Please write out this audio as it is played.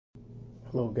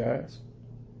Hello guys,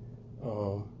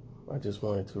 I just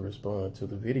wanted to respond to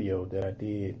the video that I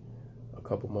did a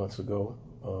couple months ago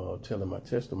telling my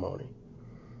testimony.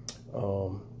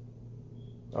 I'm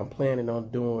planning on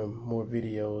doing more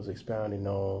videos expounding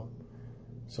on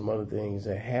some other things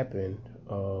that happened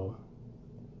while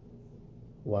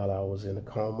I was in a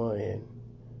coma, and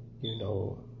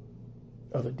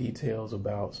other details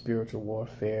about spiritual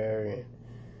warfare and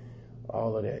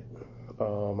all of that.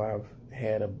 I've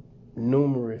had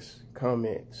numerous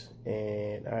comments,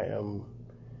 and I am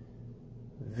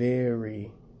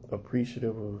very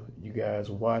appreciative of you guys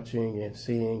watching and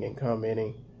seeing and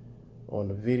commenting on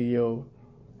the video.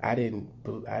 I didn't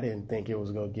think it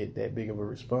was gonna get that big of a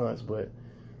response, but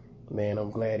man,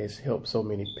 I'm glad it's helped so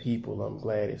many people. I'm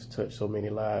glad it's touched so many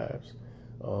lives.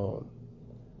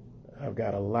 I've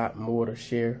got a lot more to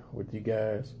share with you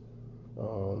guys.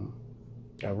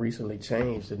 I recently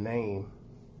changed the name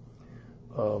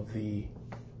of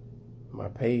my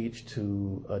page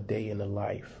to A Day in the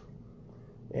Life,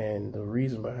 and the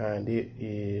reason behind it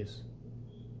is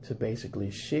to basically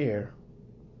share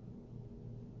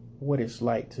what it's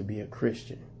like to be a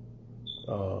Christian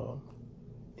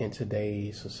in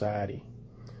today's society,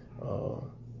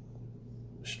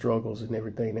 struggles and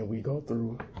everything that we go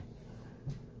through,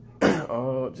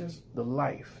 just the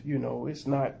life. It's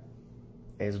not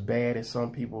as bad as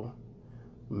some people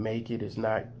make it. It's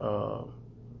not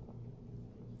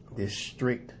this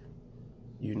strict,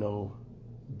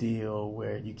 deal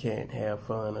where you can't have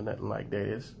fun or nothing like that.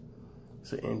 It's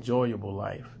an enjoyable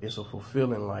life. It's a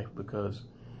fulfilling life because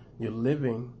you're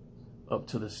living up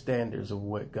to the standards of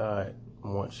what God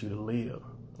wants you to live,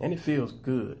 and it feels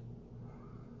good.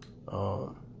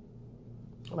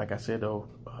 Like I said though,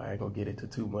 I ain't gonna get into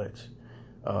too much.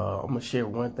 I'm gonna share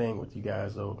one thing with you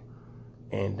guys though,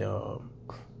 and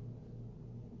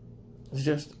it's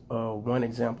just one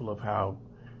example of how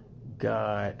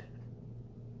God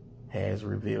has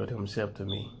revealed himself to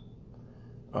me.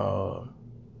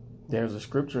 There's a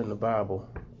scripture in the Bible,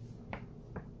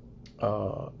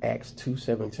 Acts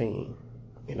 2:17,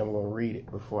 and I'm going to read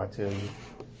it before I tell you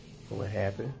what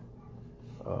happened.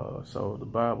 So the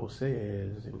Bible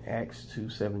says in Acts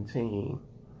 2:17,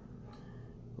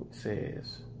 it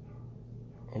says,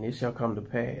 "And it shall come to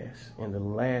pass in the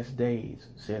last days,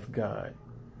 saith God,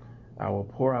 I will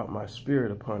pour out my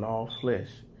spirit upon all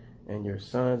flesh, and your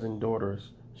sons and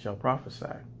daughters shall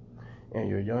prophesy, and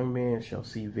your young men shall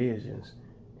see visions,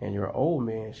 and your old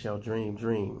men shall dream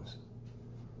dreams."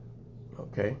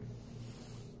 Okay.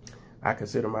 I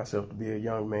consider myself to be a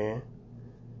young man,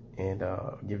 and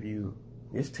give you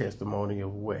this testimony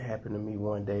of what happened to me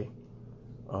one day.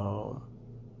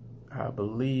 I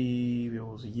believe it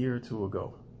was a year or two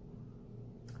ago.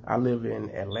 I live in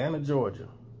Atlanta, Georgia.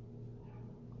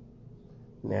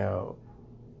 Now,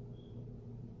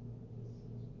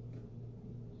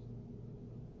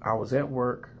 I was at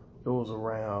work. It was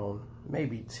around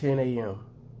maybe 10 a.m.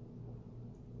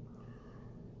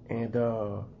 And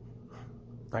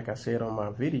like I said on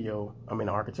my video, I'm in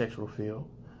the architectural field.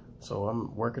 So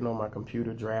I'm working on my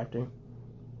computer drafting.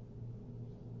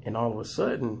 And all of a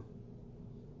sudden,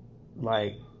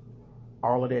 like,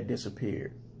 all of that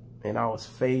disappeared. And I was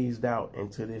phased out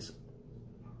into this,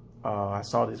 I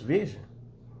saw this vision.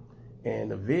 And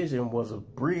the vision was a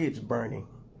bridge burning.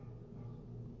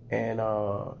 And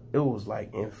it was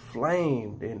like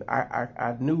inflamed, and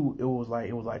I knew it was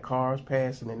like cars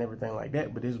passing and everything like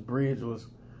that, but this bridge was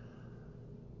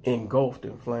engulfed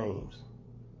in flames.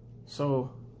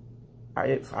 So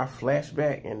I flashed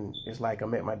back, and it's like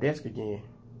I'm at my desk again.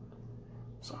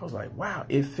 So I was like, wow,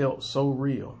 it felt so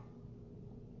real.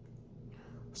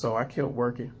 So I kept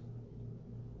working,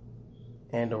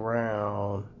 and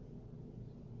around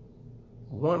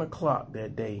 1 o'clock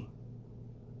that day,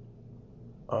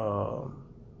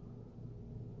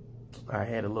 I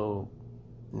had a little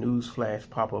news flash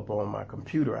pop up on my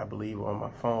computer, I believe, on my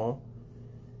phone,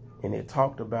 and it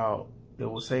talked about, it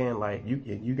was saying like,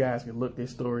 you guys can look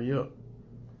this story up.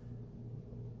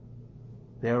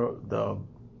 The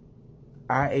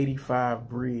I-85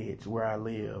 bridge where I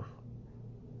live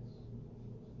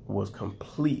was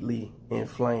completely in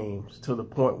flames to the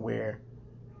point where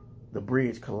the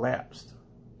bridge collapsed.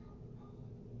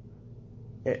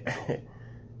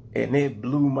 And it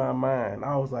blew my mind.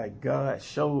 I was like, God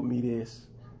showed me this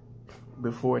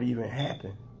before it even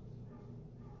happened.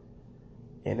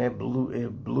 And it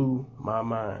blew my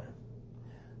mind.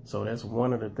 So that's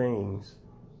one of the things,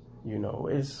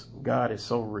 God is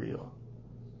so real.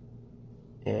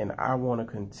 And I want to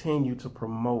continue to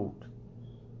promote,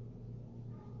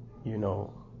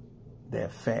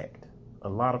 that fact. A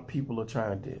lot of people are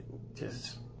trying to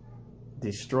just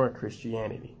destroy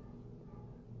Christianity.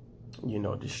 You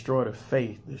know, destroy the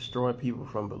faith, destroy people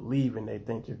from believing. They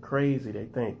think you're crazy. They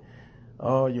think,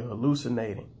 oh, you're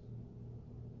hallucinating.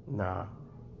 Nah.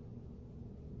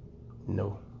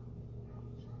 No.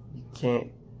 You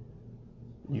can't.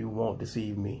 You won't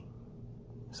deceive me.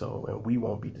 So, and we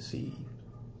won't be deceived.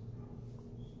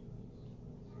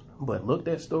 But look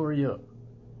that story up.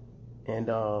 And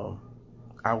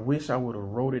I wish I would have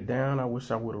wrote it down. I wish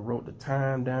I would have wrote the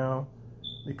time down,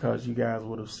 because you guys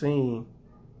would have seen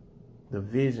the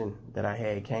vision that I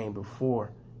had came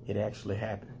before it actually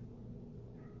happened.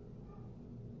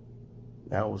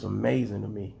 That was amazing to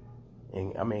me.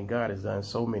 And I mean, God has done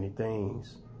so many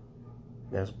things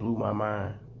that's blew my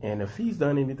mind. And if he's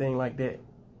done anything like that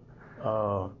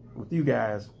with you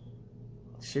guys,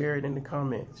 share it in the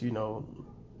comments. You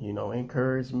know,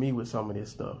 encourage me with some of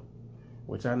this stuff,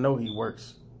 which I know he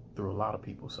works through a lot of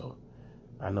people. So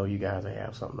I know you guys will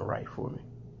have something to write for me.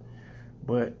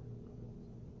 But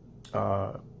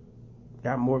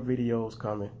got more videos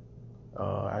coming.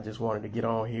 I just wanted to get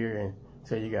on here and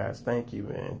tell you guys thank you,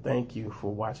 man. Thank you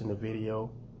for watching the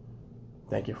video.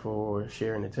 Thank you for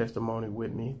sharing the testimony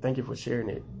with me. Thank you for sharing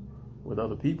it with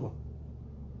other people.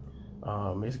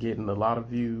 It's getting a lot of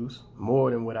views,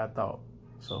 more than what I thought.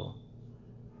 So,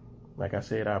 like I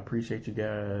said, I appreciate you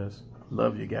guys.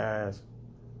 Love you guys.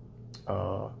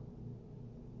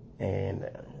 And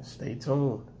stay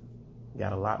tuned.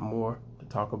 Got a lot more to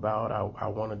talk about. I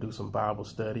want to do some Bible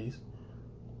studies.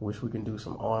 Wish we can do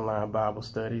some online Bible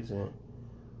studies and,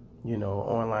 you know,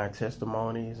 online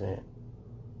testimonies and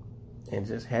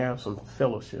just have some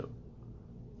fellowship.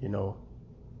 You know,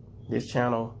 this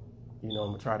channel, you know,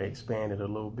 I'm gonna try to expand it a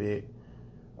little bit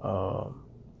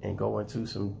and go into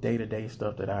some day-to-day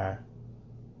stuff that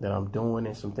I'm doing,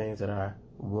 and some things that I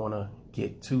want to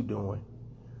get to doing,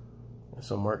 and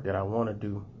some work that I want to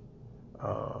do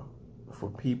for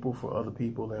people, for other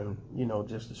people, and, you know,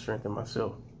 just to strengthen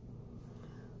myself.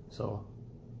 So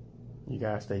you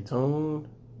guys stay tuned,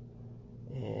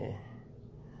 and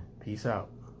peace out.